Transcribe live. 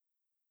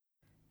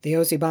The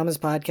OC Bombers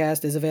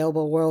Podcast is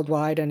available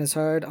worldwide and is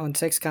heard on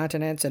 6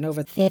 continents and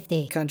over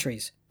 50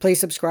 countries. Please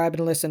subscribe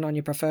and listen on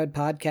your preferred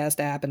podcast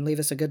app and leave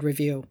us a good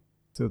review.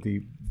 So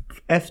the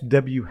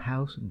FW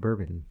House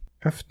Bourbon.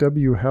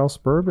 FW House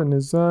Bourbon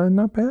is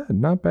not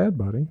bad,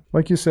 buddy.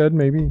 Like you said,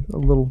 maybe a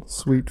little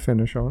sweet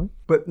finish on it.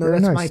 But no,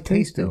 that's nice. My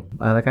taste, though.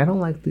 I don't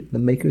like the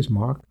Maker's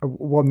Mark.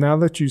 Well, now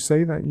that you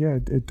say that, yeah,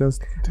 it does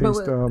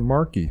taste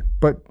marky.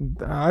 But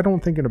I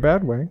don't think in a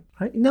bad way.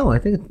 I think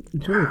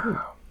it's really good.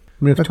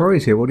 I mean, if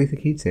Tori's here, what do you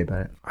think he'd say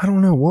about it? I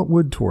don't know. What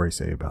would Tori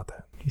say about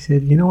that? He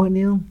said, you know what,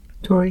 Neil?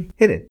 Tori,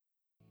 hit it.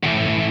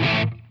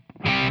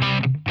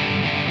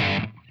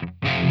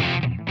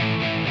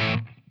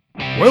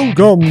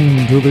 Welcome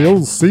to the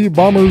OC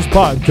Bombers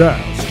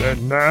Podcast.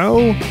 And now,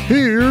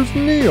 here's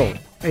Neil.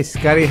 Hey,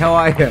 Scotty, how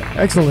are you?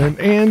 Excellent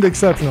and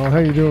exceptional. How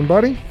you doing,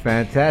 buddy?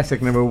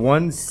 Fantastic. Number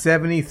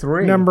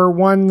 173. Number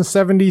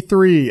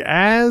 173.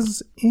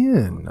 As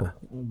in...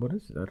 What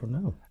is it? I don't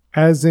know.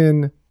 As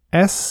in...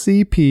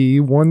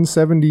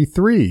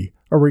 SCP-173,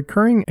 a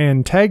recurring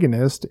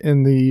antagonist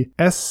in the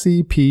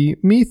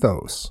SCP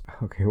mythos.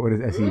 Okay, what is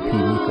SCP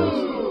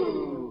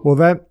mythos? Well,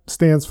 that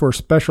stands for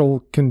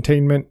Special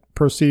Containment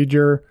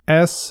Procedure.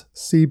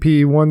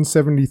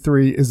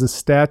 SCP-173 is a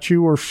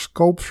statue or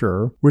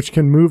sculpture which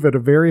can move at a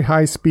very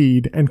high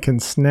speed and can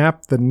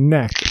snap the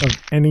neck of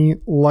any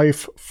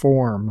life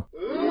form.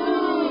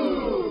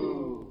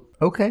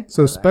 Okay.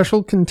 So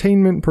Special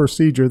Containment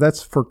Procedure,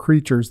 that's for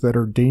creatures that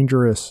are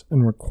dangerous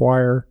and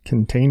require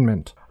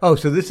containment. Oh,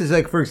 so this is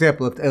like, for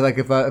example, if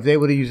they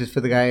would have used this for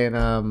the guy in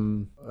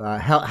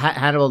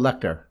Hannibal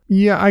Lecter.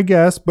 Yeah, I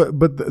guess,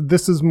 but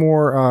this is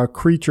more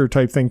creature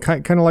type thing,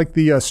 kind of like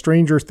the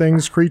Stranger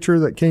Things creature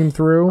that came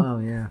through. Oh,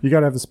 yeah. You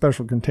got to have a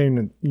special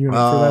containment unit for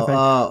that thing.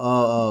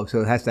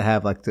 So it has to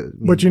have like the...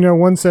 But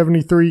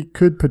 173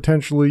 could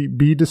potentially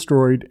be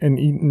destroyed and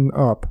eaten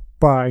up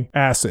by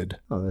acid.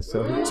 Oh, that's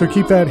so... So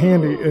keep that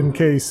handy in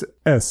case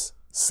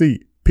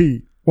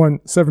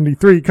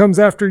SCP-173 comes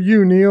after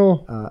you,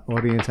 Neil.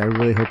 Audience, I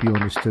really hope you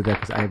understood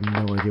that because I have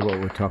no idea what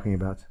we're talking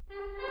about.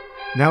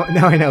 Now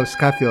I know.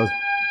 Scott feels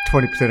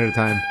 20% of the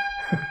time.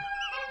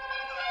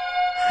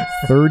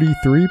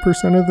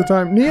 33% of the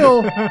time.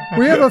 Neil,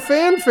 we have a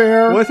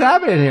fanfare. What's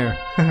happening here?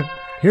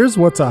 Here's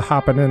what's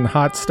a-happening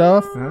hot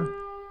stuff. Huh?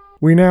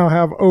 We now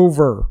have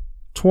over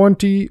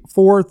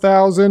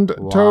 24,000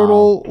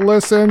 total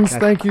listens.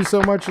 Thank you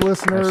so much,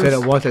 listeners. I said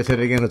it once, I said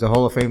it again. It's the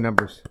Hall of Fame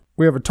numbers.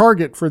 We have a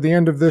target for the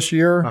end of this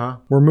year. Uh-huh.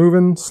 We're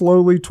moving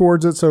slowly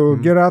towards it, so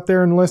get out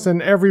there and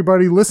listen.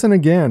 Everybody, listen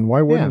again.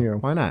 Why wouldn't you?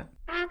 Why not?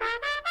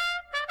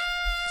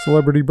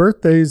 Celebrity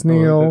birthdays,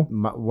 Neil.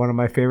 One of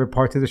my favorite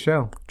parts of the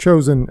show.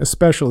 Chosen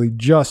especially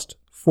just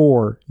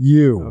for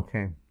you.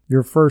 Okay.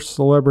 Your first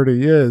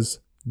celebrity is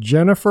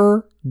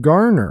Jennifer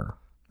Garner.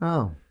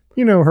 Oh.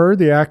 You know her,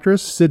 the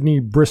actress, Sydney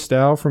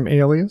Bristow from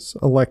Alias,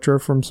 Elektra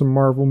from some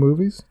Marvel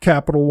movies,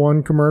 Capital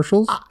One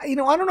commercials. I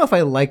don't know if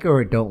I like her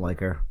or don't like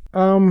her.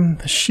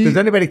 Does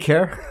anybody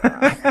care?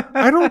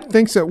 I don't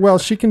think so. Well,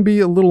 she can be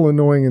a little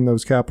annoying in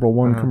those Capital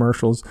One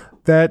commercials.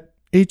 That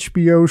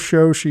HBO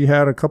show she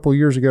had a couple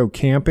years ago,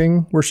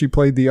 Camping, where she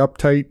played the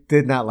uptight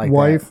did not like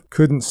wife. That.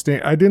 Couldn't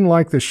stand. I didn't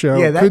like the show.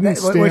 Yeah, couldn't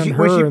stand her in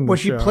the show. When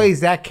she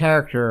plays that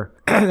character,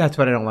 that's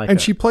what I don't like. And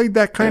she played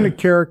that kind of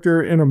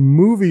character in a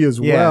movie as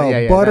well,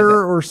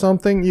 Butter or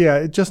something. Yeah,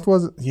 it just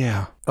wasn't.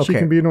 Yeah, okay. She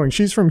can be annoying.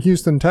 She's from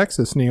Houston,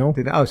 Texas, Neil.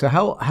 So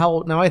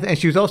how now? And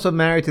she was also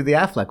married to the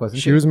Affleck,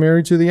 wasn't she? She was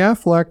married to the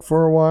Affleck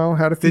for a while.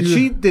 Had a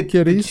few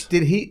kitties.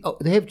 Did he? Oh,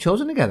 they have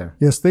children together.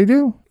 Yes, they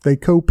do. They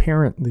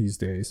co-parent these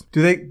days.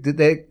 Do they? Did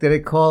they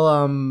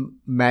call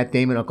Matt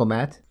Damon Uncle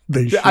Matt?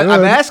 They should.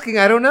 I'm asking.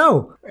 I don't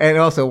know. And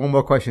also, one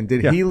more question: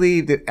 Did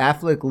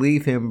Affleck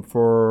leave him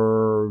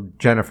for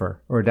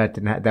Jennifer, or that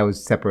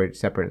was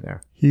separated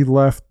there? He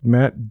left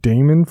Matt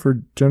Damon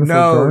for Jennifer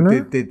Garner.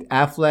 No, did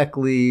Affleck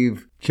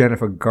leave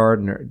Jennifer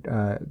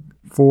Gardner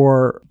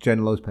for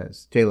Jen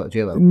Lopez? J-Lo.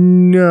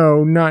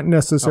 No, not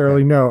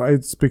necessarily. Okay. No,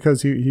 it's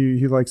because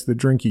he likes the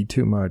drinky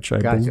too much. I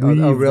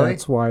believe really?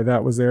 That's why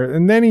that was there.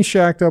 And then he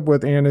shacked up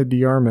with Anna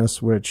de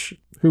Armas, which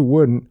who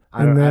wouldn't?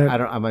 I'm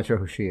not sure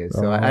who she is,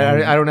 so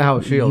I don't know how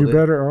she is. You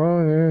better.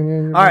 Oh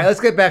yeah. All right, let's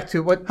get back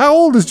to what. How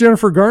old is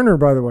Jennifer Garner,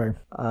 by the way?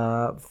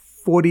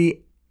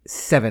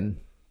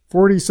 47.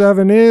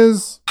 47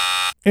 is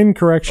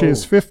incorrect. She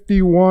is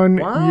 51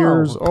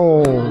 years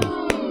old.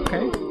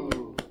 Okay.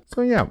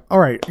 So yeah. All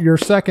right. Your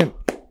second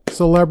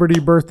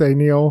celebrity birthday,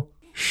 Neil.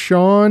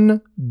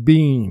 Sean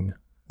Bean,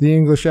 the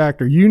English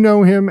actor. You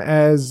know him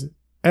as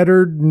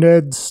Eddard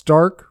Ned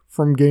Stark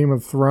from Game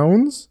of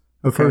Thrones,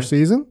 the first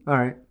season. All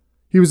right.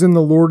 He was in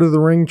the Lord of the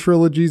Ring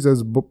trilogies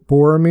as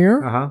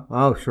Boromir. Uh-huh.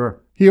 Oh, sure.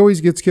 He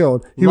always gets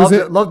killed.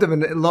 Loved him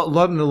in the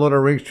Lord of the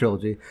Rings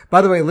trilogy.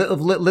 By the way,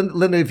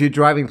 Linda, if you're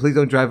driving, please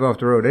don't drive off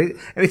the road.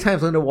 Anytime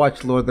Linda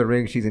watches Lord of the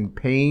Rings, she's in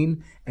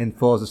pain and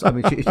falls. I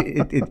mean,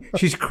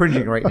 she's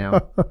cringing right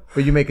now.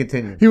 But you may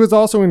continue. He was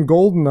also in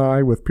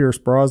GoldenEye with Pierce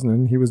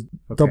Brosnan. He was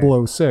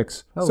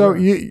 006. Oh, so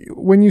right.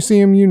 when you see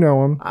him, you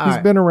know him. All He's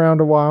been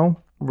around a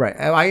while. Right.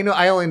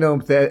 I only know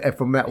him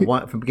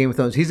from Game of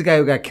Thrones. He's the guy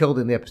who got killed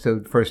in the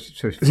episode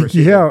first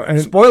yeah. And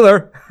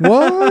spoiler.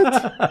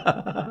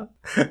 What?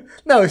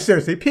 No,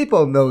 seriously.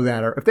 People know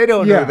that. Or if they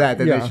don't know that,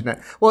 then they should not.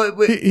 Well,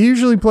 he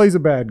usually plays a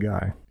bad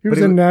guy. He was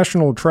in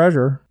National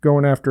Treasure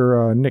going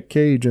after Nick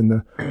Cage in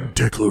the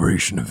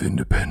Declaration of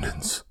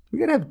Independence. We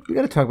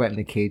gotta talk about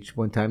Nick Cage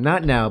one time.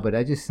 Not now, but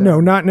I just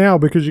no, not now,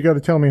 because you got to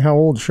tell me how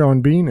old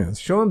Sean Bean is.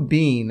 Sean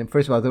Bean.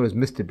 First of all, I thought it was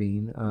Mr.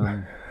 Bean.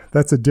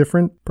 That's a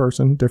different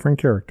person, different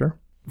character.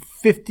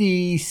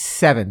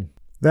 57.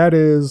 That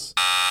is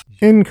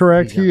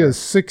incorrect. He is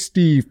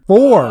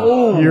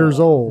 64 years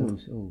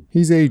old.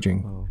 He's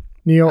aging. Oh.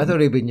 Neil, I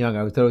thought he'd been young.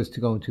 I thought it was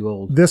going too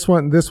old. This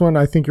one,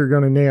 I think you're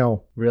going to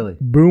nail. Really?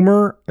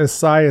 Boomer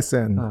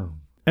Esiason,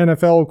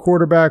 NFL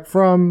quarterback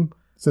from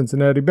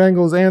Cincinnati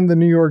Bengals and the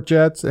New York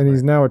Jets, and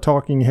he's now a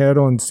talking head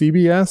on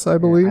CBS, I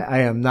believe. I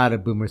am not a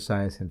Boomer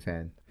Esiason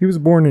fan. He was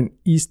born in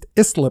East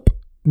Islip,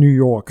 New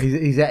York.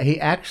 He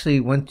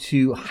actually went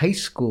to high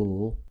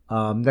school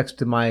next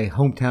to my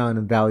hometown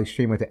in Valley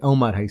Stream. Went to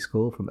Elmont High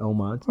School from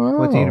Elmont.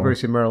 Went to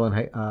University of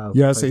Maryland.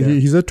 Yes,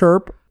 he's a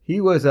Terp. He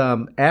was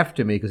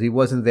after me because he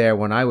wasn't there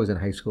when I was in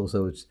high school.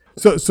 So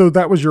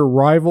that was your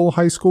rival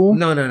high school?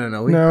 No.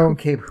 Who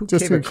gave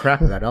a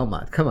crap about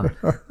Elmont? Come on.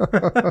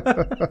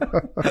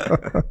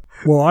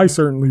 Well, I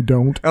certainly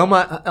don't.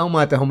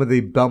 Elmont, the home of the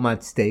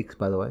Belmont Steaks,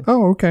 by the way.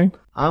 Oh, okay.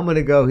 I'm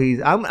gonna go.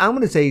 I'm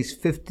gonna say he's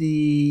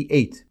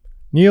 58.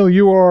 Neil,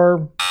 you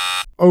are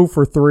 0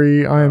 for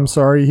 3. I am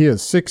sorry. He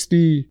is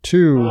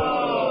 62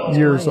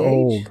 years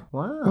old.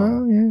 Wow.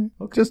 Well, yeah.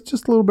 Okay.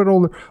 Just a little bit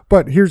older.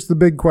 But here's the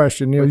big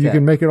question. Neil, you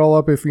can make it all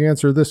up if you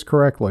answer this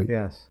correctly.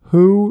 Yes.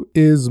 Who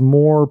is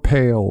more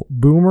pale,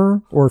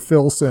 Boomer or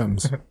Phil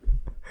Simms?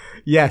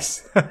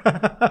 Yes.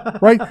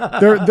 Right?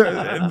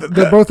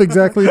 They're both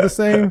exactly the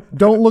same.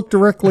 Don't look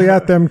directly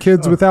at them,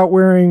 kids, without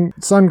wearing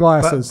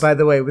sunglasses. By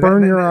the way,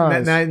 burn your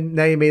eyes.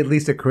 Now you made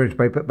Lisa cringe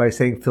by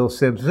saying Phil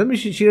Simms. I mean,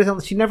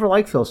 she never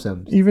liked Phil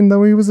Simms, even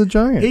though he was a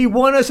giant. He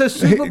won us a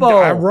Super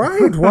Bowl.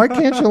 Right? Why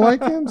can't you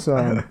like him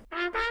some?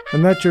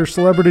 And that's your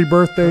celebrity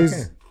birthdays.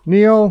 Okay.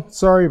 Neil,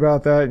 sorry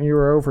about that, and you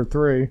were 0 for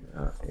 3.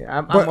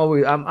 I'm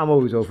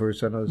always over.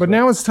 So but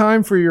now it's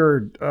time for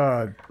your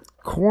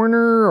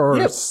corner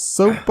or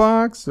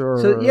soapbox or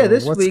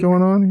what's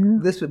going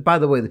on here? By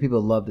the way, the people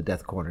love the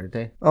Death Corner, didn't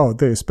they? Oh,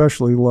 they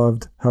especially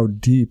loved how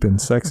deep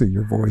and sexy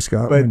your voice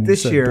got. But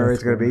this year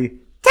it's going to be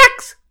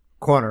Tax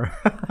Corner.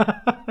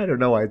 I don't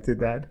know why I did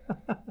that.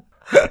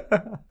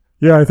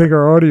 Yeah, I think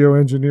our audio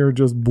engineer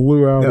just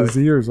blew out his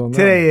ears on that.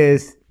 Today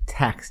is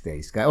Tax Day,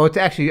 Scott. Oh, it's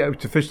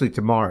officially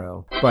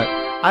tomorrow. But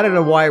I don't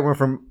know why it went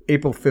from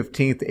April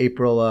 15th to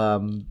April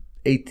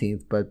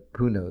 18th, but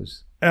who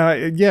knows?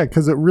 Yeah,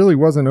 because it really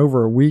wasn't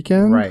over a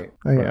weekend. Right.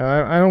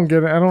 I don't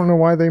get it. I don't know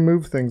why they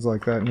move things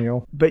like that,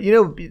 Neil. But you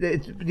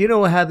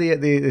know how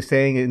the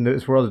saying in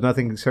this world is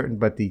nothing certain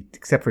but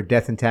except for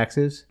death and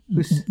taxes?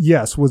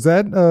 Yes. Was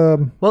that?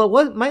 Well,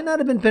 it might not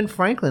have been Ben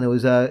Franklin. It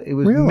was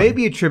really?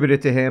 Maybe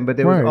attributed to him, but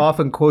there was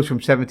often quotes from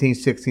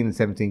 1716 and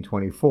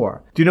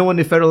 1724. Do you know when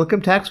the federal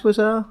income tax was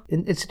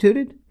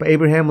instituted? But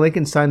Abraham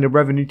Lincoln signed the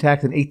revenue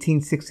tax in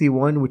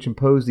 1861, which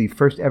imposed the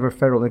first ever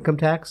federal income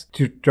tax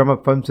to drum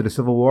up funds to the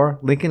Civil War.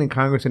 Lincoln and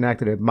Congress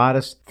enacted a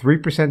modest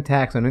 3%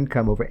 tax on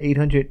income over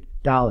 $800,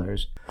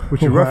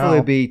 which would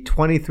roughly be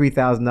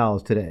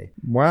 $23,000 today.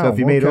 Wow. So if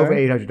you made over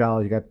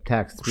 $800, you got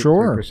taxed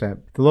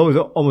 3%. The law was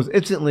almost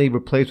instantly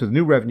replaced with a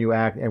new Revenue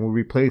Act and was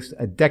replaced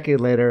a decade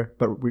later,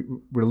 but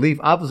relief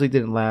obviously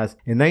didn't last.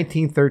 In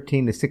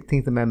 1913, the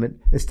 16th Amendment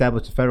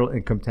established the federal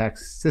income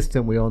tax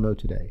system we all know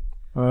today.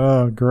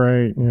 Oh,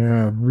 great.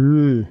 Yeah.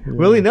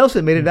 Willie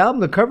Nelson made an album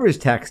to cover his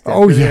tax debt.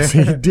 Oh, yes,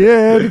 he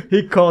did.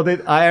 He called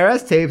it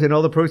IRS Tapes, and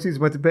all the proceeds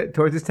went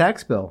towards his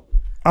tax bill.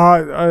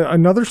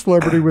 Another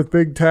celebrity with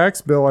big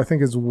tax bill, I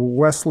think, is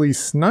Wesley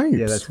Snipes.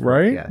 Yeah, that's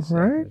right. Yes,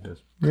 right.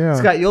 Yeah.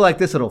 Scott, you'll like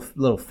this little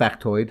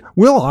factoid.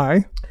 Will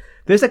I?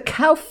 There's a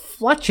cow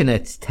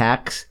flatulence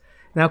tax.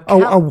 Now,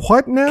 a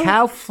what now?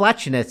 Cow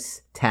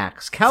flatulence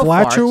tax. Cow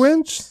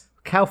flatulence?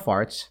 Cow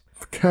farts.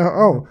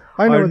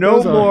 I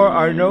know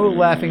are no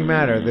laughing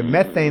matter. The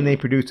methane they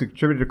produce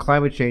contributed to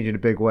climate change in a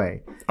big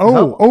way.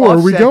 Are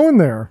we going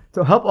there?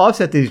 To help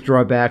offset these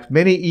drawbacks,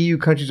 many EU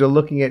countries are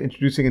looking at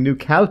introducing a new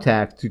cow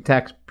tax to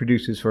tax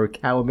producers for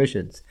cow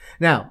emissions.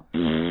 Now,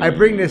 I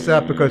bring this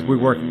up because we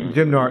work.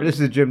 This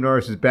is Jim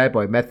Norris's bad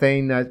boy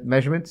methane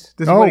measurements.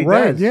 This is what he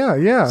does.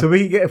 Yeah. So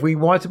if we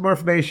want some more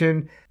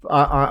information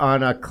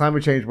on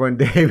climate change one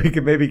day, we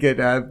can maybe get.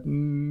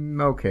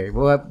 Okay.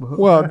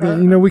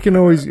 Well, we can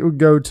always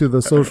go to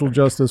the social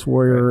justice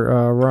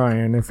warrior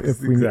Ryan if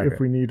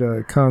we need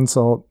a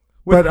consult.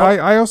 But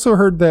I also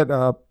heard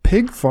that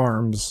pig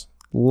farms,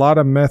 a lot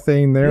of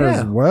methane there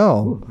as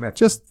well. Ooh,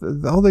 just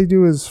all they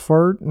do is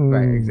fart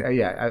and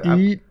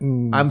eat.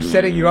 I'm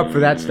setting you up for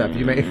that stuff.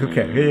 You may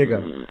here you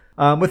go.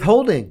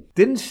 Withholding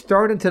didn't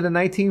start until the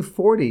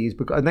 1940s,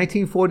 because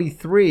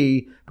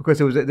 1943, because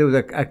there was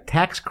a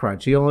tax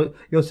crunch. You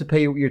also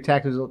pay your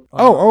taxes. So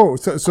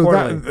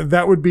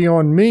that would be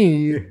on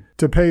me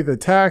to pay the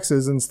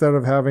taxes instead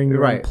of having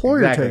your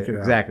employer take it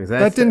out. Exactly. So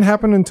that didn't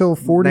happen until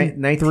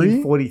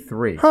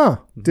 1943. Huh.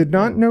 Did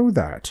not know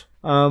that.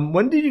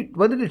 When did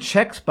the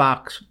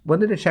checkbox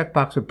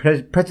for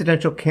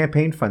presidential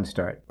campaign fund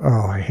start?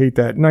 Oh, I hate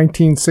that.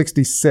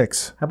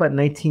 1966. How about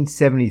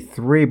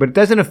 1973? But it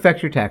doesn't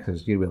affect your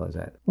taxes. You realize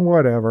that?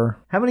 Whatever.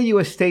 How many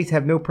U.S. states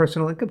have no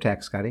personal income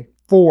tax, Scotty?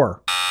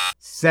 4.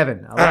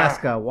 7.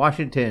 Alaska,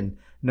 Washington,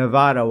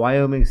 Nevada,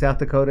 Wyoming, South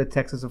Dakota,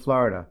 Texas, and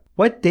Florida.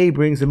 What day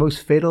brings the most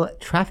fatal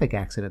traffic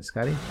accidents,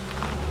 Scotty?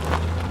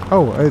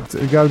 Oh,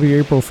 it got to be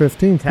April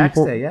 15th. Tax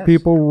day, yes.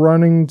 People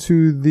running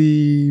to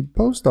the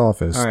post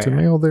office to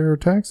mail their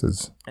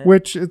taxes,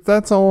 which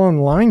that's all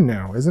online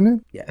now, isn't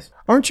it? Yes.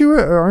 Aren't you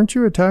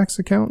a tax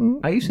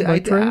accountant? I used to.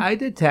 I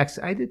did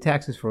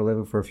taxes for a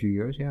living for a few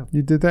years. Yeah.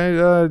 You did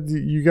that.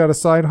 You got a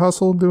side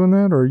hustle doing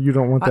that, or you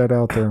don't want that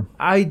out there?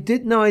 I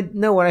did. No.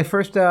 When I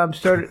first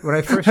started.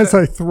 As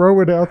I throw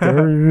it out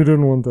there, you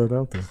didn't want that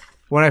out there.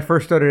 When I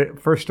first started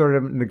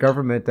in the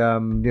government, I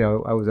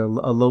was a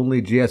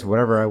lonely GS,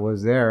 whatever I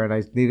was there, and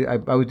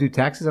I would do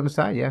taxes on the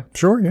side. Yeah,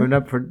 sure.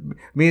 Yeah, for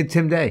me and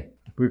Tim Day,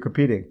 we were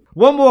competing.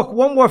 One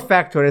more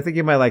factoid. I think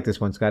you might like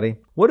this one, Scotty.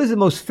 What is the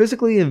most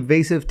physically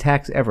invasive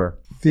tax ever?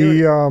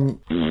 The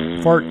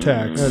fart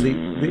tax.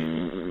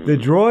 The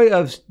droit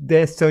of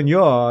des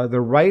seigneurs, the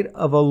right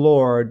of a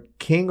lord,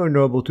 king or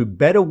noble to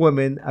bed a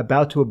woman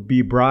about to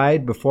be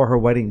bride before her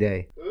wedding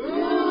day.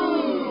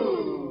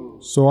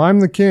 So I'm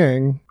the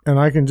king, and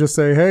I can just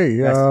say, hey,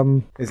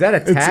 is that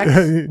a tax?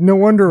 No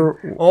wonder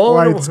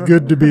why it's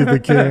good to be the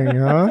king,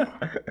 huh?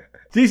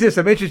 These are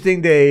some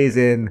interesting days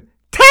in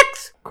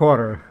tax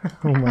quarter.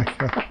 Oh, my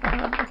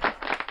God.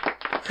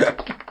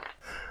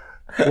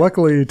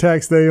 Luckily,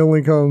 tax day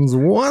only comes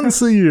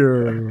once a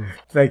year.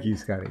 Thank you,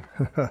 Scotty.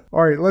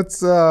 All right,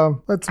 let's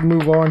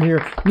move on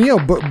here. Neil,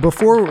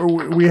 before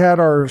we had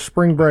our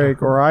spring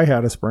break, or I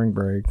had a spring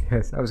break.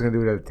 Yes, I was going to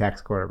do it at a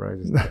tax quarter, but I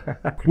just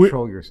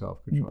control yourself.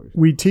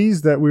 We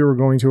teased that we were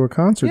going to a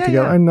concert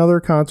together. Yeah. Another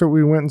concert.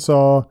 We went and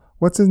saw,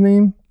 what's his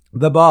name?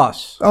 The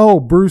Boss.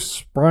 Oh,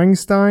 Bruce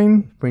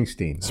Springsteen?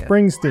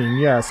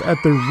 Springsteen, yes. At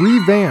the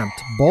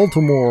revamped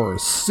Baltimore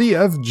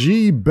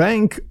CFG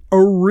Bank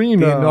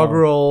Arena. The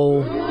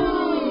inaugural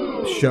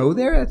show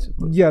there?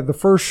 The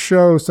first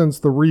show since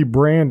the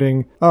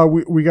rebranding.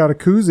 We got a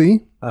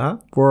koozie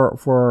for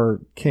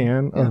our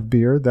can of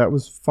beer. That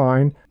was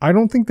fine. I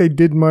don't think they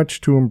did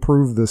much to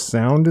improve the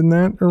sound in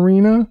that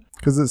arena,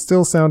 because it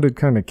still sounded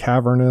kind of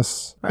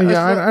cavernous.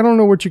 I don't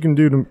know what you can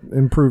do to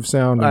improve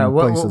sound in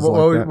places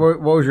like that.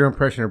 What was your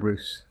impression of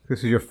Bruce? This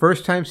is your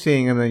first time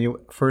seeing him, and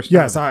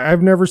Yes,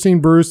 I've never seen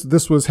Bruce.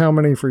 This was how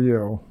many for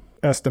you?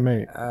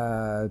 Estimate.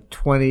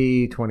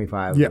 20,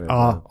 25. Yeah,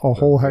 a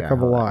whole heck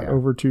of a lot.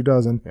 Over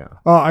 24. Yeah.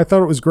 I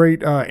thought it was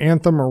great.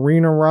 Anthem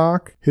Arena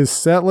Rock. His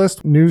set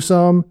list, knew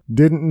some,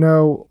 didn't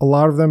know a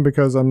lot of them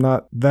because I'm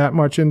not that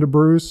much into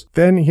Bruce.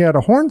 Then he had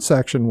a horn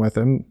section with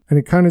him, and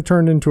it kind of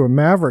turned into a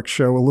Maverick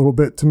show a little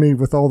bit to me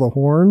with all the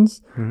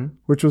horns,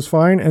 which was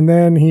fine. And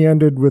then he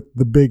ended with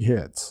the big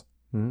hits.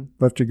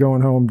 Left you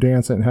going home,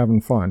 dancing, and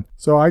having fun.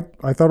 So I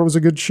thought it was a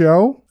good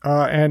show.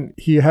 And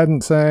he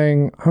hadn't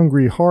sang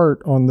Hungry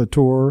Heart on the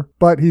tour,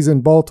 but he's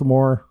in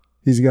Baltimore.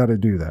 He's got to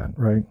do that,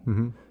 right?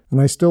 And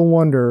I still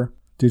wonder,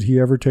 did he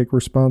ever take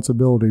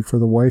responsibility for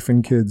the wife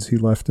and kids he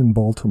left in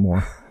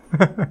Baltimore?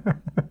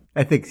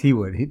 I think he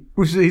would.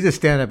 He's a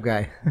stand-up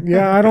guy.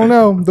 Yeah, I don't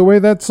know. The way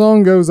that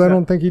song goes, I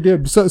don't think he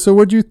did. So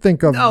what'd you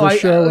think of the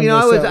show? I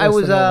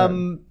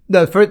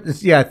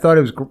thought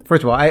it was,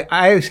 first of all,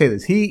 I say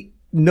this.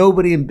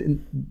 Nobody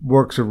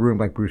works a room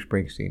like Bruce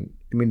Springsteen.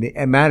 I mean, the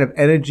amount of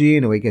energy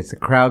and the way he gets the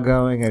crowd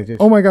going.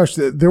 Oh my gosh,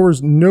 there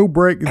was no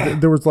break.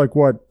 There was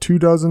 24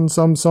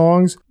 some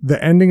songs.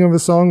 The ending of a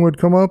song would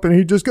come up and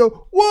he'd just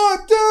go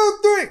 1, 2,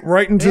 3,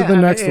 right into the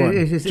next one.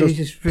 He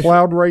just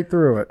plowed right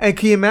through it. And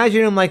can you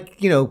imagine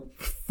him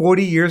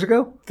 40 years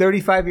ago,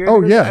 35 years ago?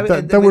 Oh yeah,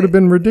 that would have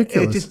been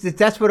ridiculous.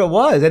 That's what it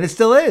was, and it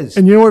still is.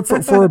 And you know what?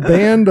 For a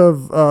band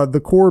of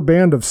the core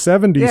band of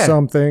 70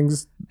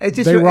 somethings.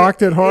 They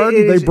rocked it hard.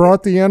 They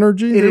brought the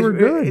energy. They were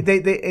good.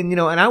 And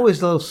I was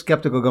a little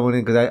skeptical going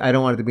in because I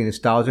don't want it to be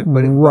nostalgic,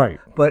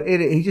 but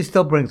he just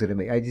still brings it to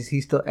me.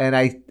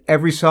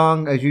 Every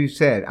song, as you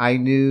said, I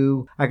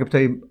could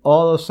tell you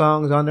all those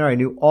songs on there. I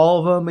knew all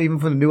of them, even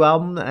from the new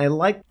album.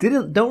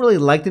 Don't really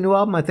like the new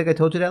album. I think I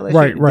told you that last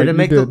year. Right.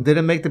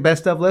 Didn't make the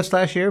best of list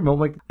last year,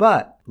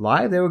 but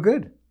live they were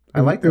good. I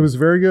liked them. It was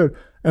very good.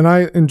 And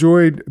I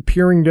enjoyed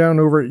peering down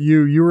over at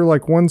you. You were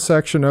like one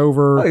section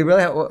over. Oh, you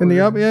really? In the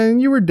up,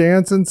 and you were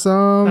dancing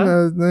some.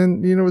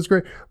 And it was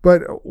great.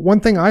 But one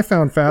thing I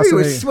found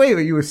fascinating.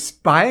 Wait, you were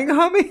spying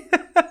on me?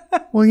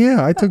 Well,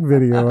 yeah, I took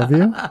video of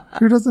you.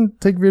 Who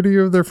doesn't take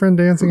video of their friend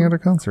dancing at a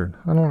concert?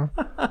 I don't know.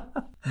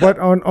 But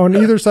on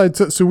either side,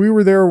 so we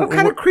were there. I'm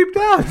kind of creeped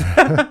out.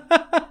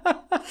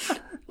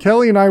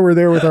 Kelly and I were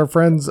there with our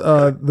friends,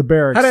 the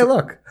Barracks. How'd I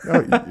look?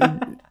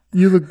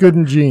 You look good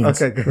in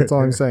jeans. Okay, good. That's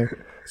all I'm saying.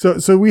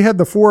 So we had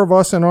the four of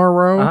us in our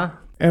row. Uh-huh.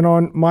 And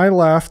on my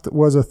left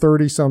was a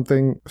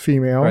 30-something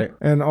female. Right.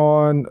 And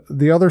on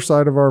the other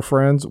side of our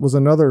friends was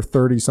another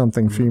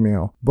 30-something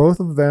female. Both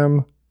of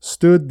them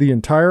stood the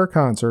entire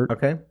concert,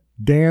 Okay.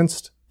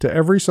 danced to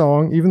every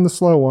song, even the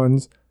slow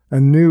ones,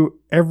 and knew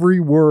every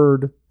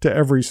word to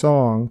every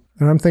song.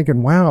 And I'm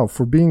thinking, wow,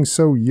 for being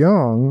so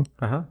young,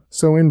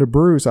 so into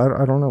Bruce,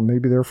 I don't know,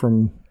 maybe they're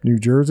from New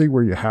Jersey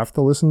where you have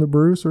to listen to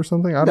Bruce or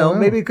something. I don't know.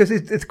 Maybe because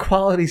it's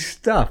quality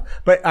stuff.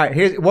 But all right,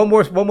 here's one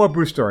more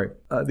Bruce story.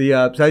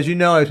 So as you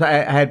know, I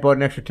had bought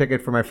an extra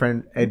ticket for my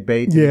friend Ed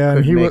Bates. Yeah,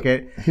 and he couldn't make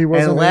it. He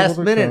wasn't and last able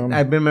to minute, come.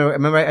 I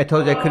remember I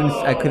told you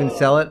I couldn't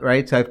sell it,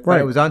 right? So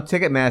it was on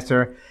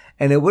Ticketmaster.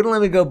 And it wouldn't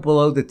let me go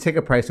below the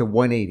ticket price of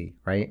 $180,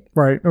 right?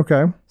 Right.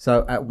 Okay.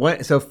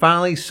 So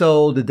finally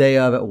sold the day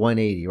of at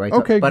 $180, right?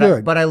 Okay,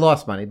 good. But I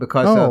lost money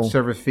because of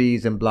service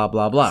fees and blah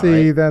blah blah.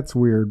 See, right? that's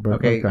weird. But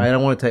okay, I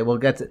don't want to tell you. Well,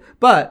 that's it.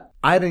 But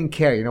I didn't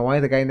care. You know why?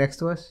 The guy next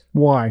to us.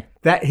 Why?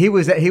 That he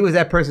was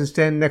that person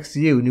standing next to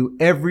you, knew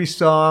every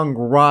song,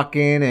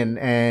 rocking,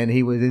 and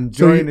he was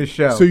enjoying the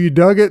show. So you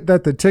dug it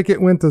that the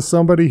ticket went to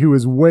somebody who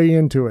was way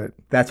into it.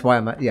 That's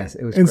why yes,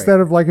 it was instead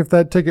great. of like if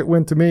that ticket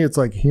went to me, it's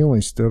like he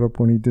only stood up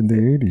when he did the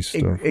 80s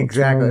stuff.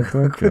 Exactly. What's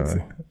wrong with that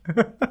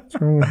guy? What's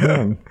wrong with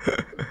him?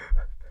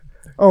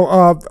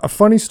 Oh, a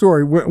funny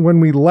story. When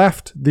we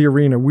left the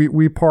arena,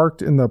 we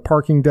parked in the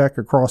parking deck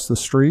across the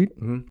street.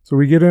 Mm-hmm. So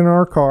we get in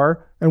our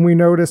car and we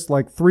noticed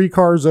like 3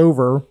 cars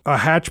over, a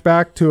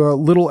hatchback to a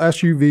little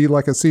SUV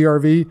like a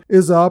CRV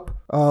is up.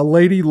 A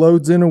lady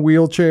loads in a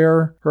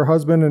wheelchair. Her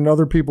husband and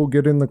other people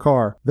get in the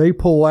car. They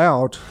pull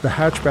out. The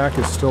hatchback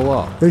is still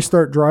up. They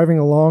start driving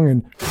along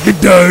and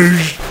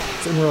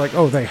we're like,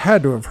 oh, they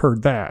had to have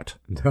heard that.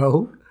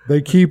 No.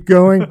 They keep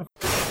going.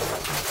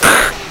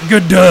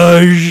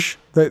 Gadage.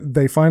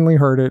 They finally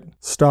heard it,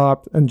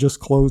 stopped, and just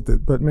closed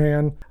it. But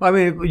man, I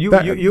mean,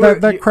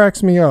 that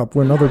cracks me up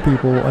when other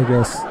people, I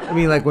guess. I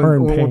mean, like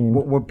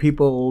when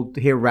people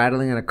hear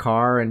rattling in a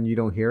car and you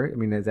don't hear it. I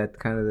mean, is that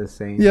kind of the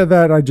same? Yeah,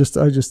 that I just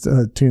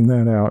tuned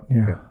that out.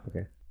 Yeah.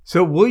 Okay.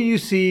 So will you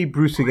see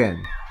Bruce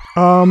again?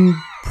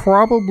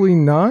 Probably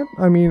not.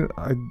 I mean,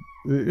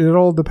 it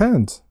all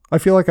depends. I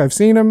feel like I've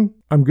seen him.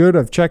 I'm good.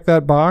 I've checked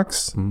that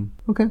box.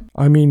 Okay.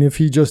 I mean, if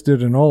he just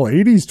did an all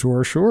 80s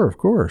tour, sure, of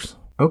course.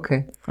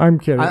 Okay. I'm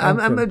kidding.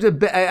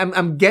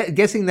 I'm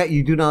guessing that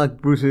you do not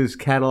like Bruce's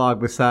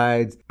catalog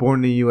besides Born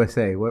in the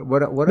USA.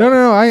 What?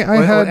 No. I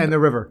had and the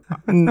River.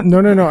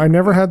 No. I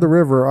never had the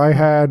River. I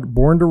had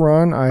Born to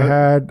Run. I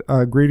had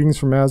Greetings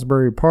from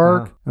Asbury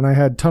Park, and I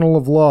had Tunnel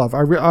of Love.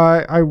 I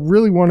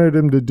really wanted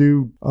him to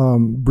do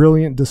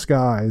Brilliant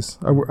Disguise.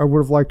 I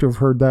would have liked to have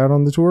heard that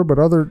on the tour, but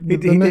he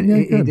did. What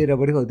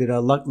do you call it? Did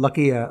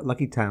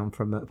Lucky Town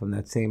from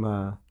that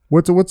same.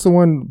 What's the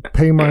one?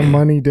 Pay My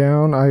Money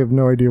Down. I have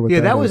no idea what.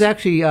 Yeah, that was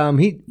actually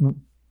he.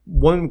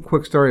 One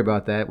quick story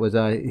about that was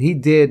he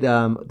did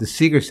the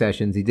Seeger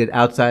sessions. He did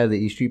outside of the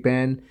E Street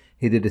Band.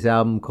 He did this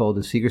album called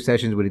the Seeger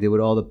Sessions, what he did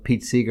with all the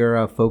Pete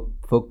Seeger folk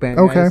band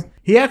guys.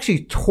 He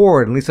actually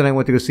toured. And Lisa and I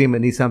went to go see him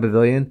at Nissan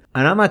Pavilion,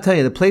 and I'm not telling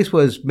you, the place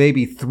was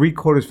maybe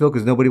 3/4 filled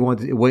because nobody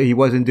wanted. What he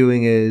wasn't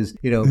doing is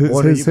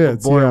his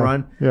hits, Born to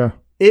Run. Yeah.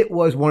 It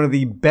was one of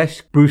the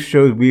best Bruce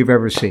shows we've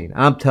ever seen.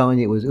 I'm telling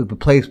you, it was a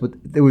place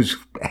it was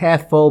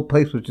half full.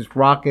 Place was just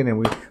rocking, and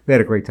we had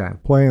a great time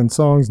playing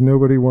songs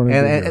nobody wanted to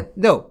hear.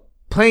 No,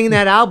 playing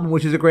that album,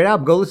 which is a great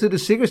album. Go listen to the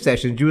Seeger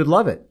Sessions. You would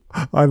love it.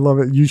 I love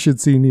it. You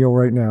should see Neil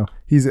right now.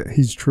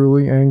 He's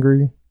truly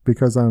angry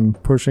because I'm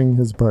pushing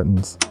his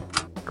buttons.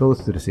 Go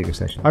listen to the Seeger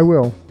Sessions. I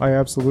will. I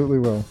absolutely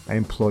will. I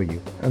implore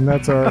you. And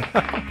that's our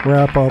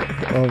wrap up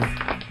of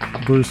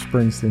Bruce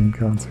Springsteen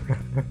concert.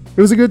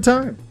 It was a good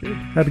time.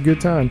 Had a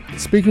good time.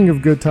 Speaking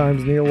of good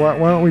times, Neil, why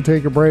don't we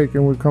take a break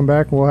and we'll come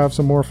back and we'll have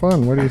some more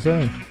fun. What do you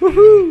say?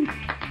 Woohoo!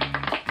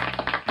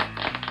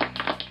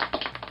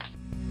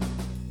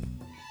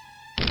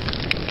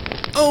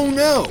 Oh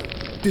no!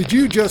 Did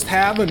you just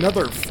have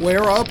another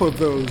flare-up of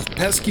those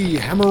pesky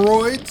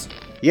hemorrhoids?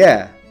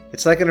 Yeah,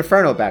 it's like an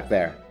inferno back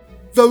there.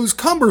 Those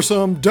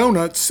cumbersome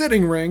donut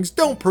sitting rings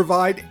don't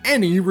provide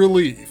any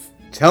relief.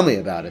 Tell me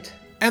about it.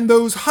 And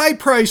those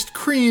high-priced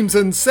creams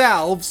and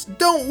salves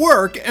don't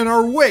work and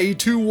are way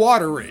too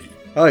watery.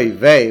 Oy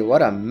vey,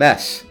 what a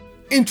mess.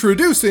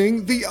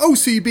 Introducing the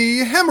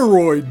OCB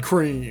Hemorrhoid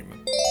Cream.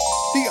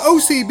 The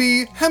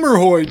OCB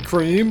Hemorrhoid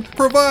Cream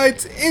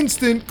provides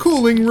instant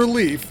cooling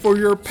relief for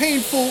your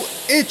painful,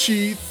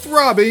 itchy,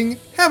 throbbing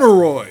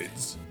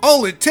hemorrhoids.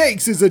 All it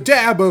takes is a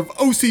dab of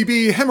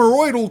OCB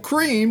Hemorrhoidal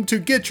Cream to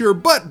get your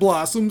butt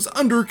blossoms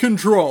under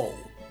control.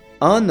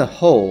 On the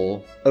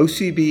whole,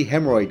 OCB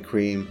Hemorrhoid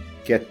Cream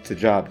gets the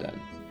job done.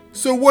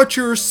 So what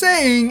you're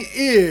saying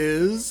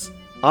is...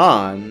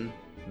 On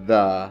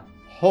the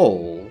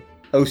whole,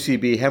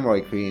 OCB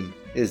Hemorrhoid Cream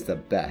is the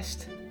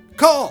best.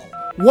 Call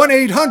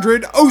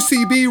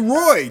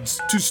 1-800-OCB-ROIDS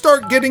to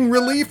start getting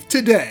relief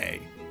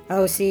today.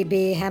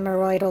 OCB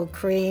Hemorrhoidal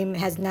Cream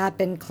has not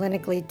been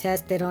clinically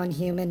tested on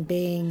human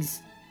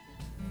beings.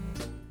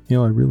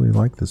 Neil, I really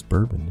like this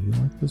bourbon. Do you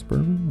like this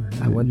bourbon?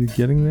 Are you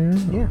getting there?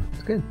 Yeah,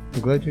 it's good.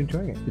 I'm glad you're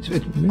enjoying it.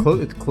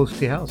 It's close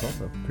to your house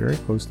also. Very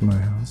close to my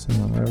house.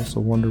 And I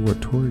also wonder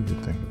what Tori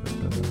would think of it.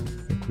 But I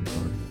think we've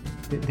already...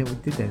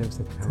 Did that? It was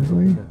Did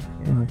we?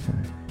 Yeah. Okay.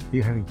 Are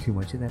you having too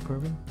much of that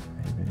bourbon?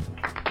 Maybe.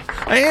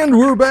 And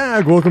we're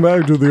back. Welcome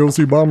back to the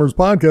OC Bombers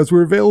podcast.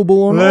 We're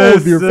available on all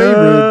of your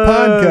favorite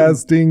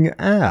podcasting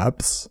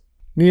apps.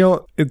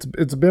 Neil,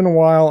 it's been a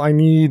while. I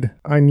need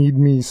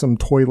me some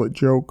toilet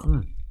joke.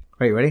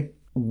 All right, ready?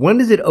 When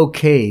is it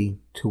okay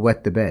to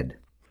wet the bed?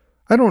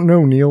 I don't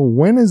know, Neil.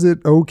 When is it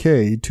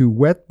okay to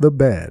wet the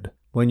bed?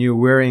 When you're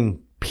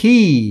wearing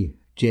PJs.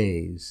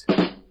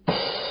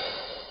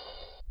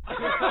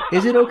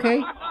 Is it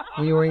okay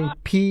when you're wearing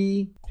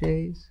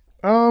PJs?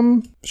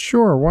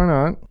 Sure. Why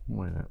not?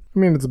 Why not? I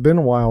mean, it's been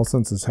a while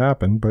since it's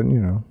happened, but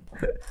you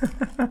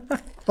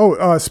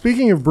know.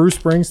 Speaking of Bruce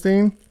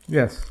Springsteen.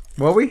 Yes.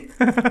 Will we?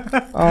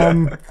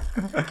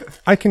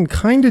 I can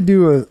kind of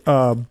do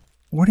a,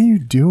 what are you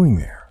doing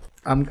there?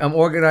 I'm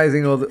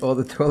organizing all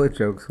the toilet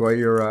jokes while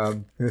you're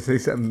going to say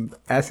something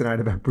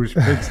asinine about Bruce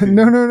Springsteen.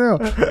 No.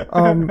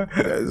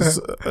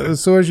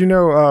 So as you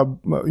know,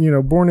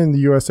 Born in the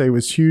USA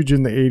was huge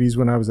in the 80s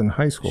when I was in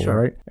high school,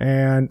 sure. right?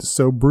 And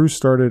so Bruce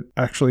started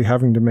actually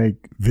having to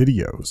make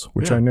videos,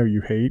 which I know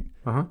you hate.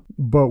 Uh-huh.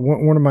 But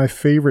one of my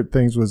favorite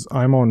things was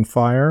I'm on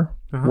Fire,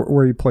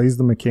 where he plays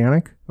the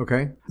mechanic.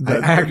 Okay.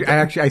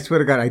 I swear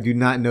to God, I do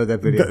not know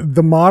that video.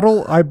 The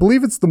model, I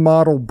believe it's the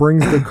model,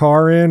 brings the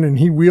car in and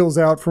he wheels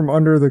out from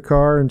under the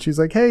car and she's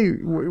like, hey,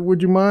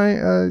 would you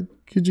mind,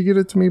 could you get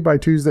it to me by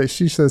Tuesday?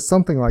 She says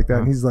something like that.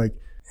 And he's like,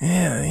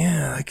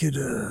 yeah, I could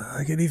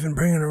even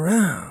bring it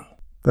around.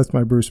 That's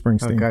my Bruce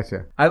Springsteen. Oh,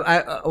 gotcha.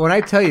 When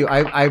I tell you,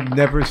 I've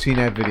never seen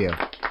that video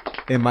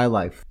in my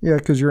life. Yeah,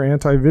 because you're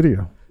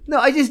anti-video. No,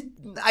 I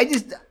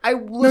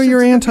No,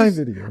 you're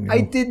anti-video. Neil.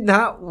 I did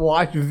not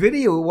watch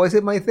video. It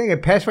wasn't my thing.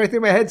 It passed right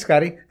through my head,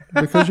 Scotty.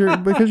 because you're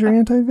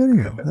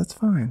anti-video. That's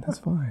fine.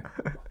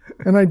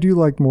 And I do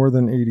like more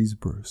than 80s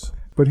Bruce,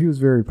 but he was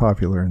very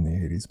popular in the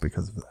 80s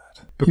because of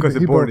that. Because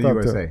of Born in the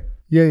USA.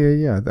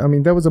 Yeah. I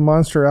mean, that was a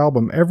monster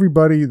album.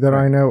 Everybody that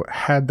I know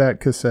had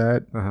that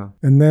cassette.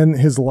 And then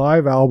his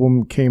live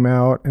album came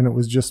out and it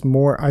was just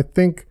more, I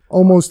think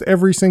almost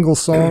every single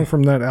song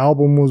from that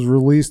album was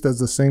released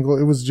as a single.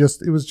 It was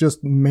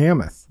just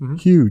mammoth,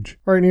 huge.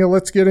 All right, Neil,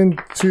 let's get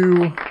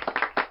into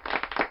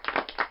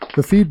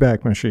the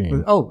feedback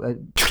machine.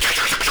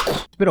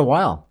 It's been a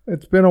while.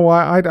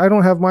 I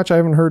don't have much. I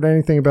haven't heard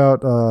anything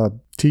about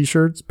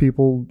T-shirts.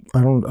 People,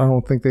 I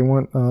don't think they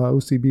want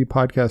OCB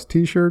podcast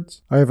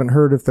T-shirts. I haven't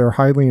heard if they're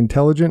highly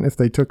intelligent if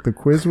they took the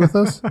quiz with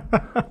us.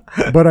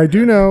 But I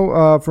do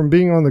know from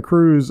being on the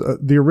cruise,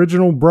 the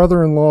original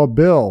brother-in-law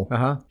Bill,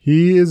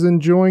 he is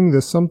enjoying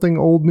the Something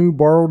Old New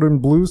Borrowed and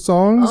Blue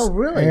songs. Oh,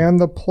 really? And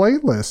the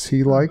playlists.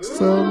 He likes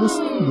to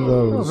listen to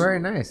those. Oh, very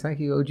nice. Thank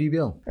you, OG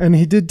Bill. And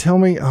he did tell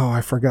me,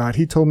 I forgot.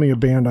 He told me a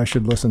band I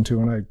should listen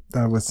to, and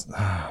I was...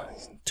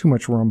 too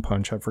much rum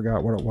punch. I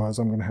forgot what it was.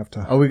 I'm going to have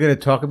to... Are we going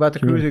to talk about the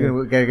cruise? Or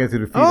we got to get through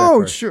the feedback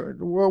first? Sure.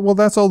 Well,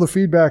 that's all the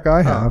feedback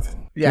I have.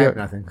 I have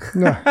nothing.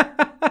 No.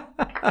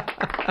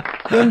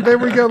 Then there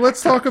we go.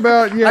 Let's talk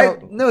about... I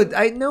don't.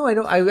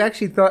 I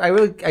actually thought...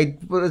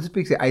 let's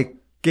be clear. I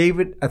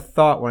gave it a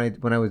thought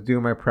when I was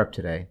doing my prep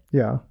today.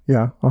 Yeah.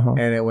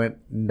 And it went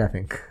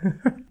nothing.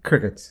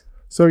 Crickets.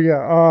 So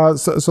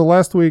so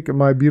last week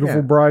my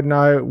beautiful bride and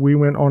I, we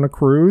went on a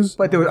cruise.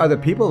 But there were other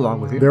people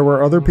along with you. There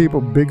were other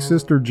people. Big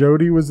sister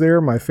Jody was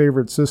there. My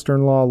favorite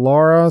sister-in-law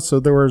Laura.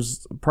 So there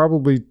was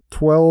probably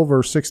 12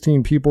 or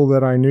 16 people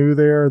that I knew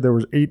there. There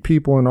was 8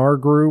 people in our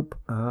group.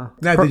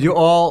 Now, did you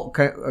all?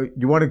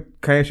 Can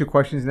I ask you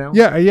questions now?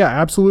 Yeah,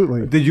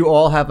 absolutely. Did you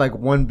all have like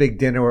one big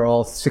dinner where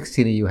all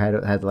 16 of you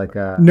had like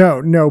a...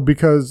 No,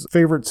 because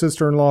favorite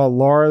sister-in-law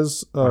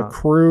Laura's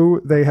crew,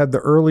 they had the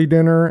early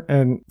dinner,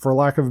 and for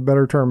lack of a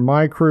better term,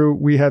 my crew,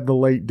 we had the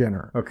late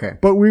dinner. Okay.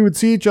 But we would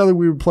see each other.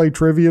 We would play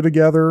trivia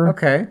together.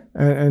 Okay.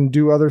 And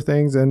do other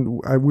things, and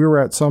we were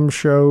at some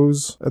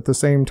shows at the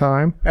same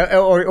time.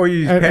 Or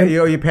you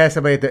pass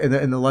somebody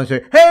in the lunch.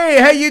 Like, hey,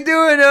 how you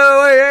doing?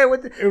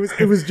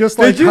 It was just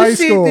like high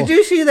school. Did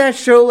you see that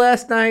show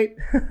last night?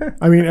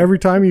 I mean, every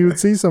time you would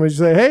see somebody, you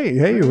say,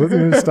 hey, we're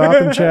going to stop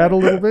and chat a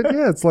little bit.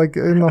 Yeah, it's like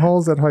in the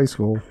halls at high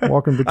school,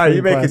 walking between classes.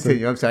 You may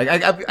continue. I'm sorry.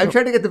 I'm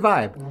trying to get the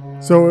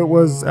vibe. So it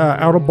was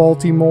out of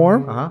Baltimore.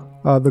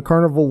 The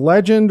Carnival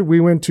Legend. We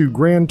went to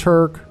Grand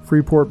Turk,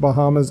 Freeport,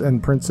 Bahamas,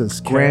 and Princess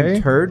Cay.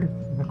 Grand Turd?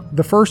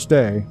 The first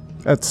day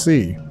at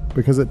sea,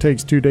 because it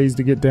takes 2 days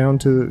to get down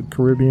to the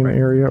Caribbean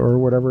area or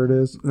whatever it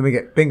is. Let me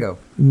get bingo.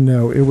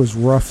 No, it was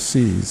rough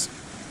seas.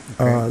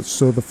 Okay.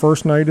 So the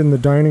first night in the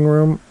dining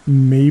room,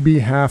 maybe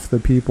half the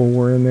people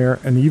were in there,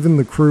 and even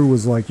the crew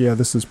was like, yeah,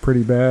 this is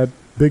pretty bad.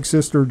 Big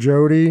sister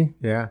Jody,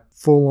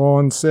 full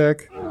on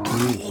sick.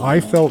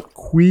 I felt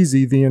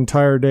queasy the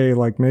entire day,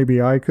 like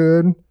maybe I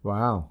could.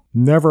 Wow.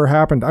 Never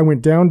happened. I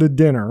went down to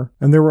dinner,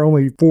 and there were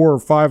only 4 or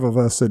 5 of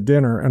us at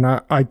dinner, and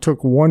I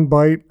took one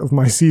bite of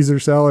my Caesar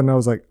salad, and I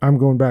was like, I'm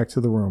going back to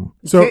the room.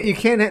 So you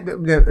can't have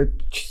the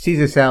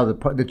Caesar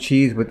salad, the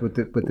cheese with no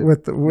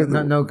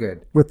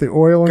good. With the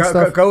oil and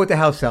stuff. Go with the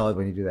house salad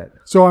when you do that.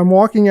 So I'm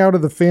walking out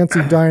of the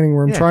fancy dining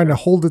room trying to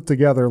hold it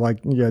together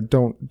like,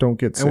 don't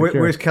get sick. And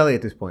here. where's Kelly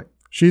at this point?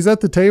 She's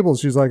at the table.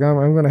 She's like,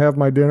 I'm going to have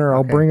my dinner.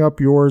 I'll bring up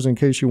yours in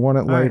case you want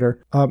it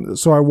later.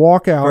 So I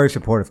walk out. Very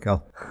supportive,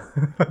 Kel.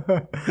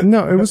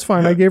 No, it was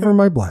fine. I gave her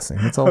my blessing.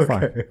 It's all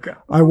fine. Okay.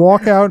 I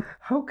walk out.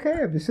 Okay,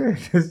 I'm just saying.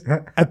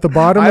 At the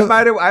bottom.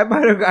 I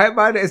might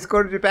have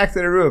escorted you back to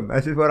the room.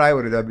 That's just what I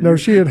would have done. No,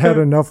 she had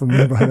enough of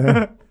me by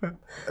then.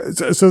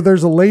 So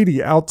there's a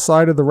lady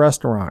outside of the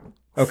restaurant.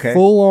 Okay.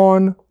 Full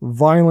on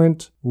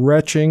violent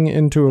retching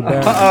into a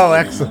bag. Oh,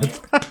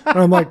 excellent. And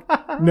I'm like,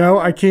 no,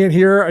 I can't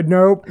hear.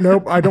 Nope.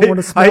 I don't want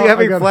to smell. Are you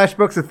having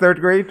flashbacks of 3rd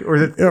grade or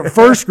is it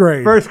first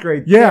grade? First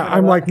grade. Yeah,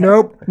 I'm like,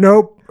 nope.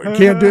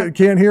 Can't do it.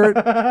 Can't hear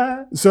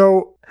it.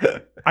 So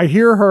I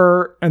hear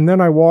her, and then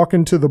I walk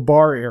into the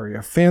bar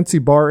area, fancy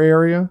bar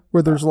area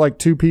where there's like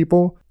 2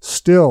 people.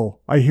 Still,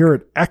 I hear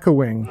it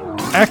echoing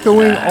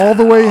all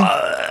the way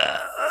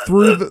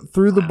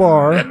through the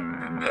bar.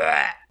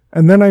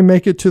 And then I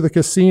make it to the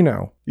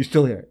casino. You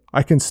still hear it?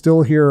 I can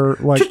still hear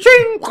like...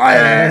 Cha-ching!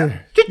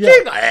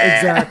 Yeah,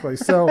 exactly.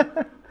 So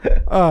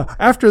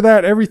after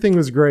that, everything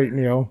was great,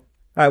 Neil.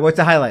 All right, what's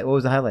the highlight? What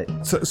was the highlight?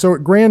 So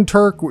at Grand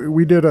Turk,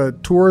 we did a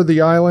tour of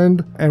the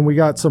island, and we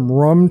got some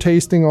rum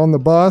tasting on the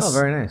bus. Oh,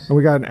 very nice. And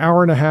we got an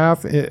hour and a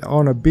half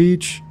on a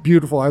beach.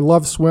 Beautiful. I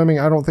love swimming.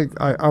 I don't think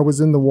I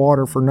was in the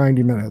water for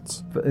 90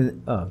 minutes.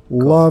 Cool.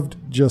 Loved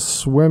just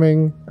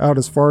swimming out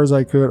as far as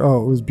I could.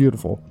 Oh, it was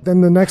beautiful.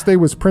 Then the next day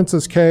was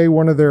Princess Cay,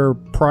 one of their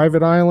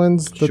private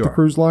islands that the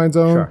cruise lines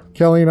own. Sure.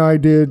 Kelly and I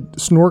did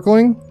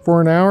snorkeling for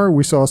an hour.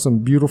 We saw some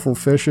beautiful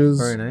fishes.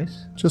 Very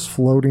nice. Just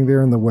floating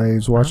there in the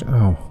waves, watching.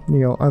 Oh,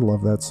 Neil, I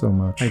love that so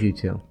much. I do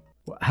too.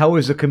 How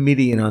was the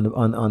comedian on the?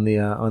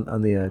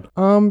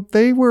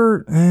 They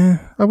were,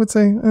 I would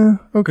say, okay.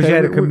 Because you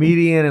had a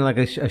comedian and like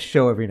a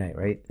show every night,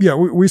 right? Yeah,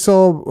 we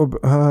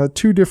saw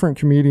 2 different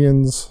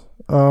comedians,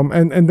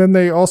 and then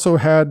they also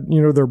had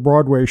their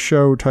Broadway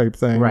show type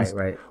things,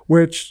 right.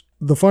 Which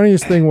the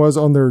funniest thing was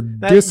on their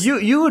disc.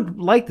 You would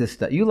like this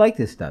stuff. You like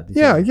this stuff.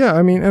 Yeah.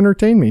 I mean,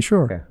 entertain me,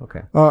 sure.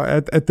 Okay.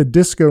 At the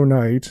disco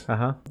night,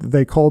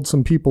 they called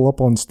some people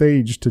up on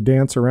stage to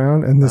dance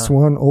around, and this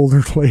one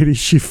older lady,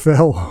 she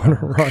fell on a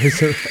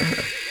riser.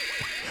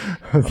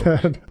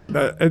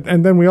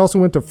 And then we also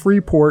went to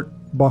Freeport,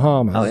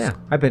 Bahamas. Oh yeah,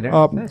 I've been there.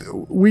 Nice.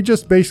 We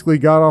just basically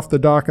got off the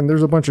dock, and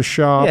there's a bunch of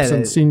shops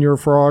and senior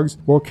frogs.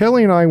 Well,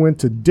 Kelly and I went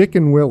to Dick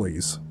and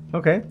Willie's.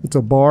 Okay. It's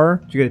a bar.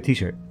 Did you get a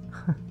T-shirt?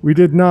 We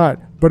did not,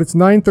 but it's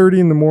 9:30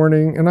 in the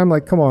morning, and I'm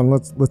like, come on,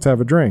 let's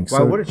have a drink.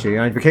 Why wouldn't she?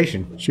 You're on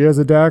vacation. She has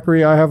a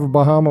daiquiri. I have a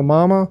Bahama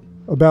Mama.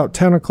 About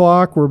 10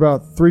 o'clock, we're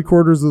about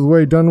 3/4 of the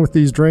way done with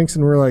these drinks,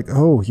 and we're like,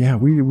 oh yeah,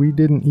 we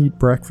didn't eat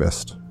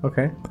breakfast.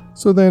 Okay.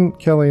 So then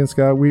Kelly and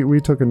Scott, we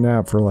took a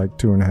nap for like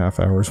 2.5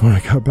 hours when I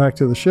got back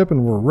to the ship,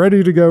 and we're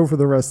ready to go for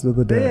the rest of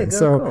the day.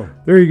 So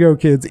there you go,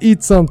 kids.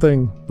 Eat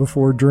something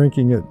before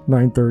drinking at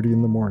 9:30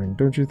 in the morning,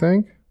 don't you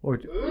think? Or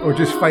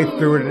just fight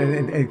through it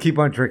and keep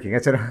on drinking.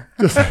 That's it.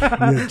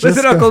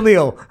 Listen, Uncle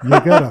Neil. You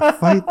gotta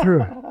fight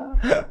through it.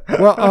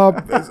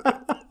 Well,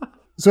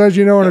 so as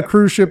you know, on a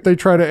cruise ship, they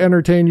try to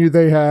entertain you.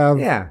 They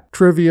have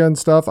trivia and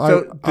stuff.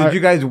 So did you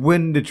guys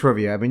win the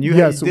trivia? I mean,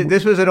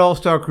 this was an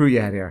all-star crew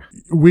you had here.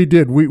 We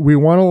did. We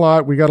won a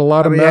lot. We got a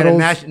lot of medals. You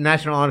had a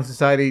National Honor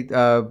Society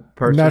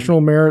person. National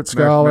Merit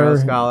Scholar.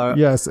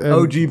 Yes. And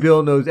OG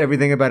Bill knows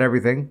everything about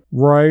everything.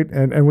 Right.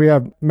 And we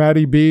have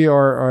Maddie B,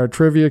 our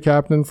trivia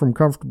captain from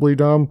Comfortably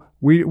Dumb.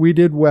 We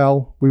did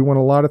well. We won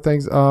a lot of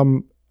things.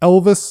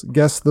 Elvis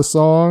guessed the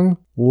song.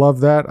 Love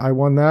that. I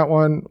won that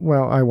one.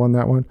 Well, I won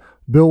that one.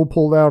 Bill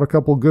pulled out a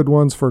couple good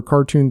ones for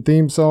cartoon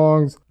theme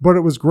songs, but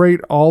it was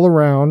great all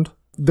around.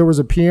 There was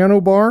a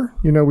piano bar.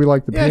 We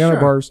like the piano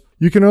bars.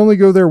 You can only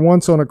go there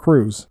once on a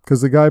cruise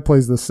because the guy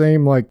plays the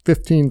same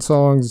 15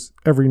 songs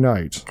every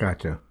night.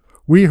 Gotcha.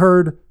 We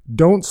heard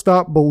Don't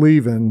Stop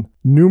Believin'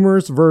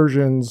 numerous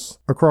versions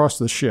across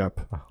the ship.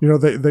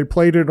 They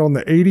played it on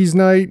the 80s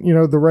night,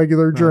 the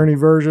regular Journey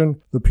version.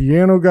 The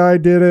piano guy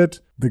did it.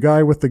 The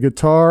guy with the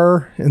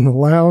guitar in the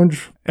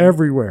lounge,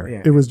 everywhere.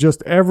 Yeah. It was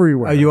just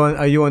everywhere.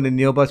 Are you on the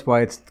Neil bus?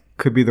 Why it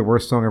could be the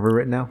worst song ever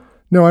written now?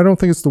 No, I don't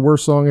think it's the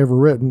worst song ever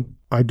written.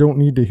 I don't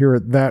need to hear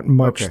it that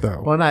much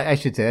though. Well, I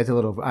should say that's a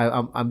little.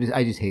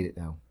 I just hate it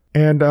now.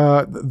 And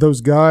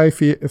those Guy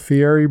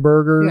Fieri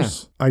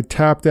burgers, I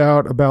tapped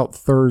out about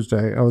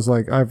Thursday. I was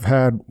like, I've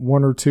had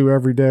 1 or 2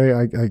 every day.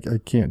 I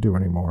can't do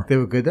anymore. They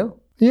were good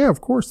though? Yeah,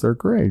 of course. They're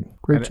great.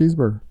 Great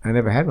cheeseburger. I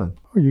never had one.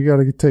 Oh, you got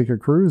to take a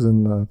cruise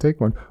and take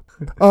one.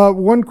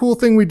 One cool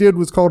thing we did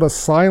was called a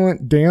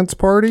silent dance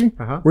party,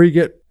 where you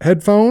get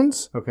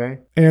headphones. Okay.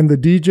 And the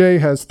DJ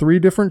has 3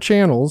 different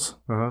channels.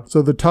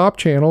 So the top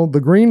channel,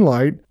 the green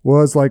light,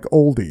 was like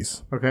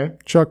oldies. Okay.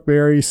 Chuck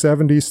Berry,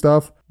 70s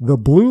stuff. The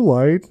blue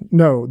light,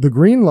 the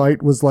green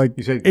light was like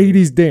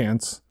 80s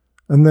dance.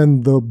 And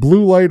then the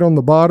blue light on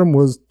the bottom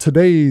was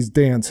today's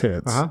dance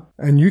hits.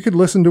 And you could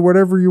listen to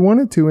whatever you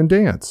wanted to and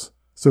dance.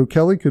 So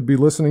Kelly could be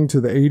listening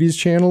to the 80s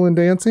channel and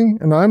dancing,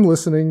 and I'm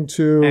listening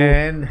to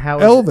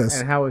Elvis.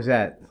 And how was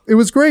that? It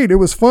was great. It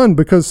was fun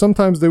because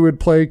sometimes they would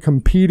play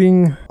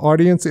competing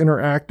audience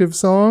interactive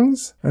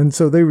songs. And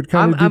so they would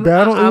kind of do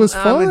battle. It was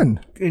fun.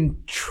 I'm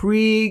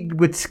intrigued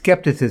with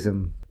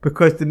skepticism.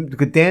 Because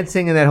the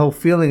dancing and that whole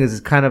feeling is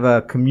kind of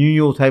a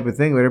communal type of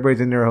thing where everybody's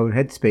in their own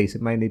headspace.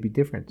 It might be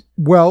different.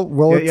 Well,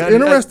 it's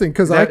interesting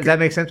because does that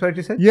make sense what I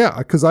just said? Yeah,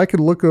 because I could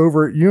look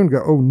over at you and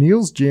go, oh,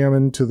 Neil's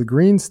jamming to the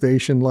green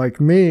station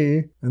like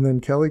me. And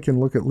then Kelly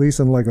can look at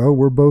Lisa and like, oh,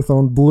 we're both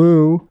on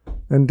blue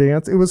and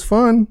dance. It was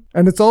fun.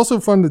 And it's also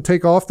fun to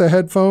take off the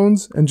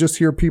headphones and just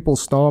hear people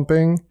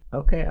stomping.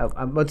 Okay.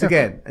 I'm once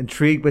again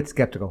intrigued but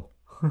skeptical.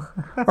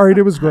 All right.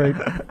 It was great.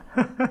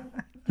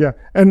 Yeah,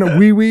 and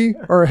Wee Wee,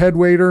 our head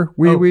waiter,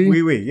 Wee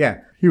Wee, yeah,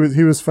 he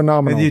was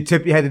phenomenal. And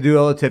you had to do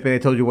all the tipping. They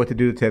told you what to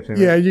do the tips.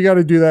 Yeah, you got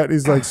to do that.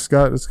 He's like,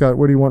 Scott,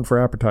 what do you want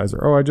for appetizer?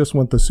 Oh, I just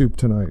want the soup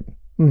tonight.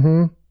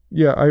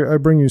 Yeah, I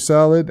bring you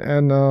salad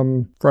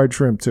and fried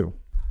shrimp too.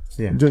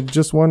 Yeah,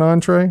 just one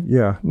entree.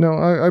 Yeah, no,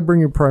 I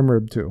bring you prime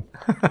rib too.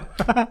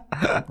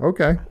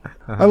 Okay,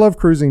 I love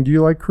cruising. Do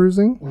you like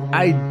cruising?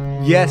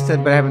 Yes,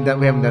 but we haven't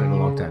done it in a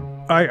long time.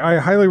 I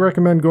highly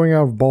recommend going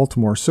out of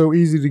Baltimore. So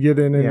easy to get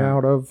in and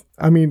out of.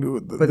 I mean,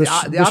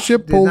 the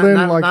ship pulled in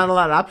like not a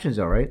lot of options,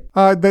 though, right?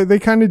 They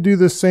kind of do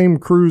the same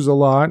cruise a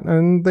lot,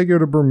 and they go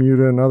to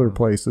Bermuda and other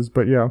places.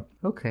 But yeah,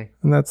 okay,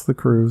 and that's the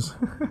cruise.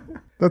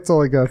 That's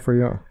all I got for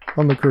you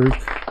on the cruise.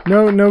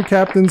 No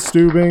Captain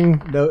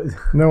Steubing.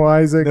 No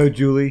Isaac. No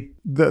Julie.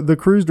 The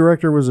cruise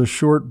director was a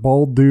short,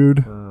 bald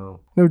dude.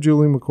 Oh. No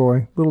Julie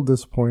McCoy. A little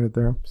disappointed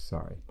there.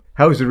 Sorry.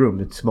 How was the room?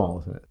 It's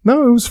small, isn't it?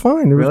 No, it was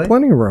fine. There was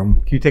plenty of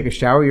room. Can you take a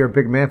shower? You're a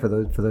big man for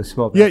those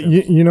small bathrooms.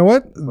 Yeah, you know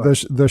what?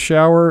 The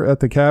shower at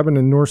the cabin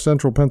in North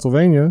Central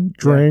Pennsylvania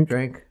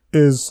drink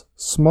is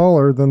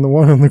smaller than the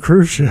one on the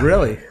cruise ship.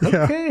 Really?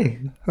 Okay.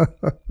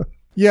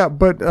 Yeah,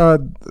 but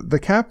the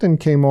captain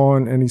came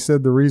on and he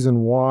said the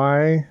reason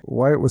why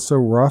it was so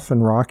rough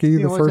and rocky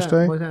the first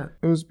day,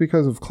 it was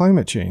because of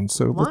climate change.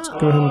 So let's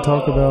go ahead and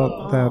talk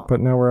about that, but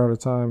now we're out of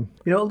time.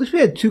 You know, at least we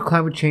had 2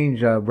 climate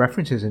change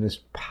references in this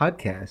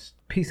podcast.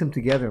 Piece them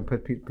together and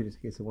put together.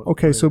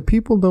 Okay, so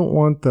people don't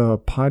want the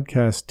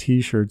podcast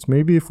T-shirts.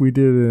 Maybe if we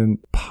did a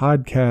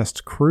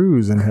podcast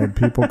cruise and had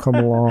people come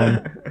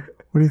along.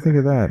 What do you think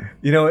of that?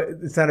 You know,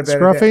 it's not a bad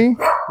Scruffy?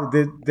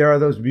 idea. There are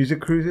those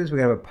music cruises. We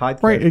have a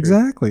podcast. Right,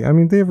 exactly. I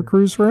mean, they have a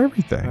cruise for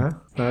everything.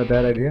 It's not a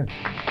bad idea.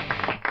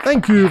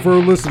 Thank you for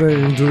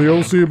listening to the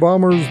OC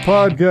Bombers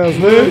podcast.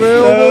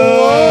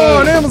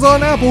 Available on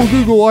Amazon, Apple,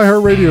 Google,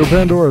 iHeartRadio,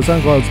 Pandora,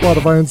 SoundCloud,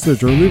 Spotify, and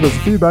Stitcher. Leave us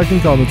feedback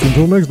and comments.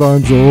 Until next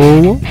time,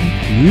 so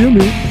see you.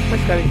 Bye,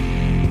 Scotty.